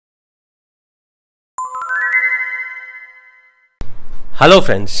Hello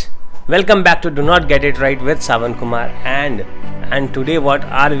friends, welcome back to Do Not Get It Right with Savan Kumar and today what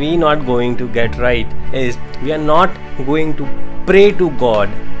are we not going to get right is we are not going to pray to God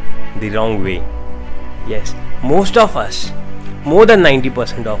the wrong way. Yes, most of us, more than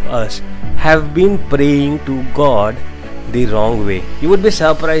 90% of us have been praying to God the wrong way. You would be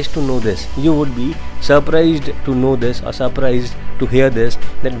surprised to know this. You would be surprised to know this or surprised to hear this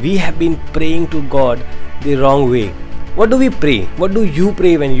that we have been praying to God the wrong way. What do we pray? What do you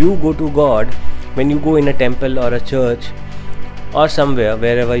pray when you go to God? When you go in a temple or a church or somewhere,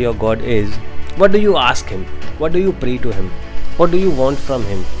 wherever your God is, what do you ask Him? What do you pray to Him? What do you want from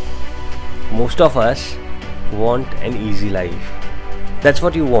Him? Most of us want an easy life. That's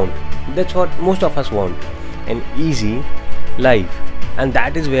what you want. That's what most of us want. An easy life. And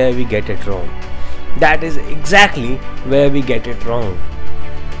that is where we get it wrong. That is exactly where we get it wrong.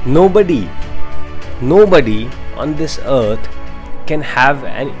 Nobody on this earth can have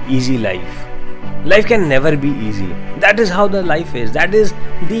an easy life. Life can never be easy. That is how the life is. That is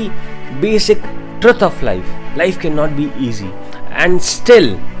the basic truth of life. Life cannot be easy. And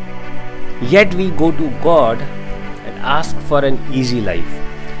still, yet we go to God and ask for an easy life.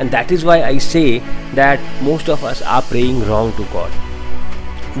 And that is why I say that most of us are praying wrong to God.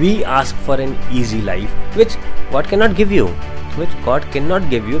 We ask for an easy life, which God cannot give you. Which God cannot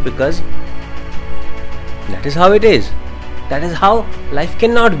give you because that is how it is. That is how life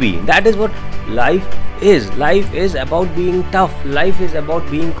cannot be. That is what life is. Life is about being tough. Life is about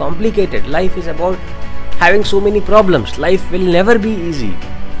being complicated. Life is about having so many problems. Life will never be easy.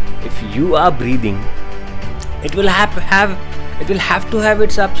 If you are breathing, it will have to have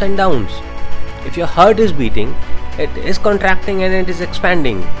its ups and downs. If your heart is beating, it is contracting and it is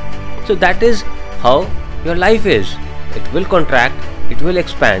expanding. So that is how your life is. It will contract, it will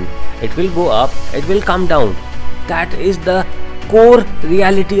expand, it will go up, it will come down. That is the core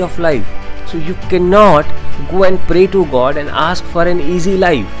reality of life. So you cannot go and pray to God and ask for an easy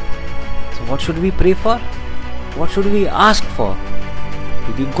life. So what should we pray for? What should we ask for?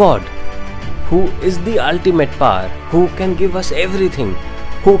 To the God who is the ultimate power, who can give us everything,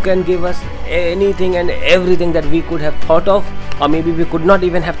 who can give us anything and everything that we could have thought of, or maybe we could not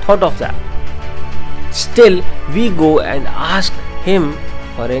even have thought of that. Still, we go and ask Him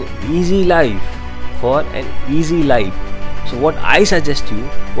for an easy life. For an easy life. So what I suggest you,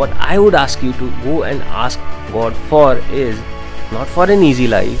 what I would ask you to go and ask God for is not for an easy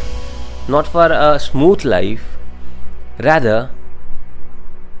life, not for a smooth life. Rather,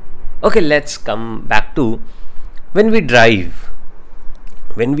 okay, let's come back to when we drive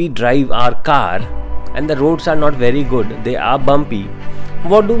our car and the roads are not very good, they are bumpy.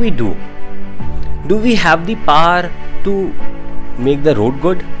 What do? Do we have the power to make the road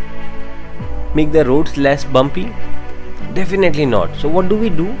good? Make the roads less bumpy? Definitely not. So what do?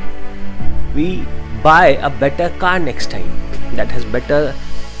 We buy a better car next time that has better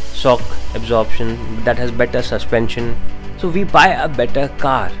shock absorption, that has better suspension. So we buy a better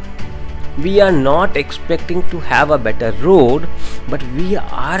car. We are not expecting to have a better road, but we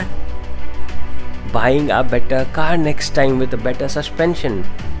are buying a better car next time with a better suspension,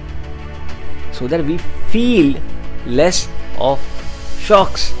 so that we feel less of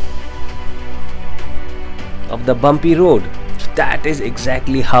shocks of the bumpy road. So that is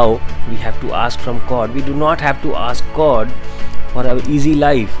exactly how we have to ask from God. We do not have to ask God for an easy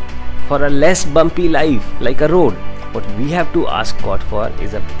life, for a less bumpy life like a road. What we have to ask God for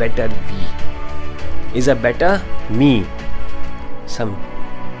is a better is a better me.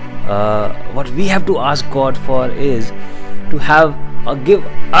 What we have to ask God for is to have or give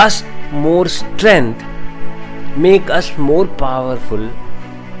us more strength, make us more powerful,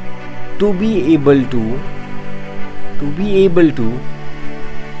 to be able to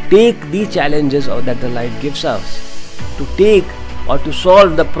take the challenges that the life gives us, to take or to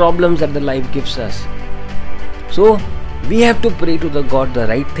solve the problems that the life gives us. So we have to pray to the God the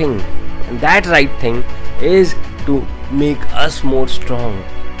right thing, and that right thing is to make us more strong,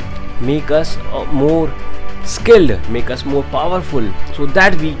 make us more skilled, make us more powerful, so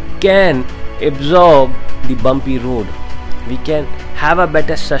that we can absorb the bumpy road. We can have a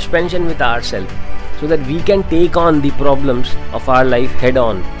better suspension with ourselves, so that we can take on the problems of our life head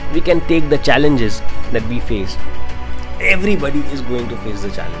on. We can take the challenges that we face. Everybody is going to face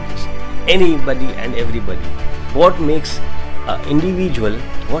the challenges. Anybody and everybody. What makes an individual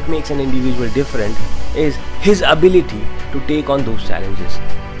different is his ability to take on those challenges,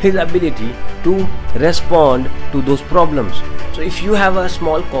 his ability to respond to those problems. So if you have a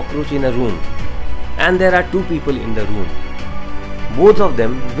small cockroach in a room and there are two people in the room, both of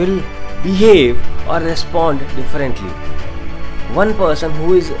them will behave or respond differently. One person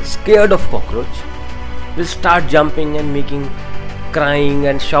who is scared of cockroach will start jumping and crying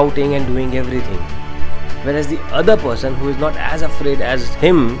and shouting and doing everything. Whereas the other person who is not as afraid as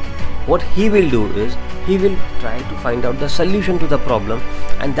him, what he will do is he will try to find out the solution to the problem,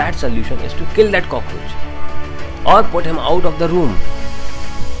 and that solution is to kill that cockroach or put him out of the room.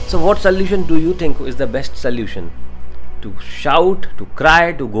 So what solution do you think is the best solution? To shout, to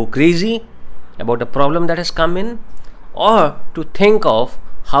cry, to go crazy about a problem that has come in, or to think of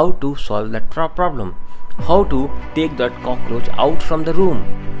how to solve that problem, how to take that cockroach out from the room,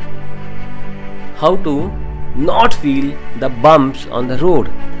 how to not feel the bumps on the road,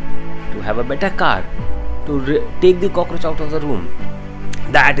 to have a better car, to take the cockroach out of the room.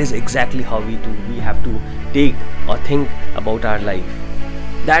 That is exactly how we do. We have to take or think about our life.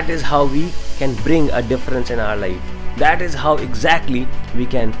 That is how we can bring a difference in our life. That is how exactly we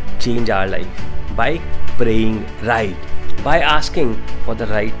can change our life. By praying right, by asking for the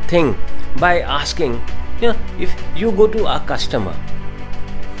right thing, by asking, if you go to a customer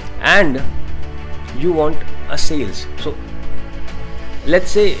and you want a sales. So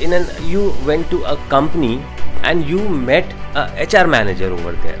let's say you went to a company and you met a HR manager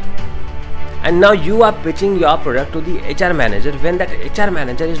over there, and now you are pitching your product to the HR manager, when that HR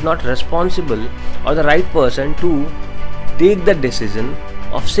manager is not responsible or the right person to take the decision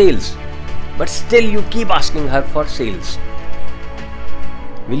of sales, but still you keep asking her for sales.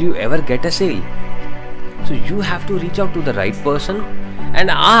 Will you ever get a sale? So you have to reach out to the right person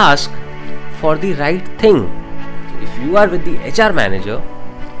and ask for the right thing. If you are with the HR manager,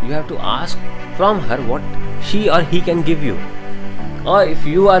 you have to ask from her what she or he can give you. Or if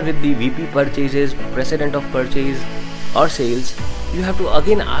you are with the VP purchases, president of purchase or sales, you have to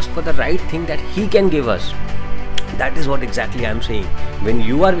again ask for the right thing that he can give us. That is what exactly I am saying. When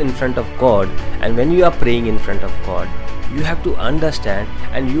you are in front of God and when you are praying in front of God, you have to understand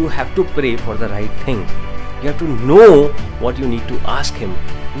and you have to pray for the right thing. You have to know what you need to ask Him.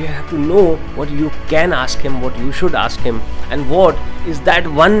 You have to know what you can ask Him, what you should ask Him, and what is that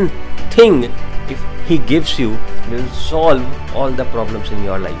one thing, if He gives you, will solve all the problems in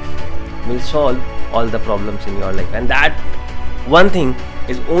your life. Will solve all the problems in your life. And that one thing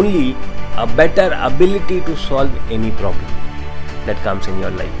is only a better ability to solve any problem that comes in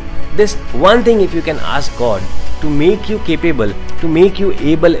your life. This one thing, if you can ask God to make you capable, to make you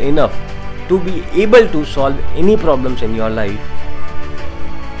able enough to be able to solve any problems in your life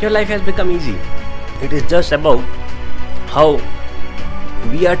has become easy. It is just about how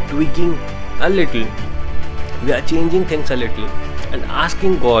we are tweaking a little, we are changing things a little and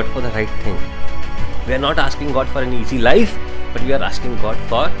asking God for the right thing. We are not asking God for an easy life, but we are asking God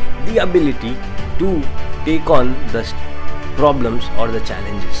for the ability to take on the problems or the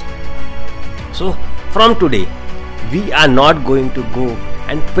challenges. So from today, we are not going to go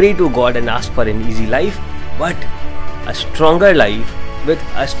and pray to God and ask for an easy life, but a stronger life with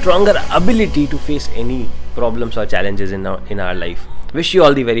a stronger ability to face any problems or challenges in our life. Wish you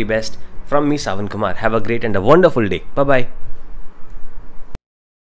all the very best. From me, Savan Kumar. Have a great and a wonderful day. Bye-bye.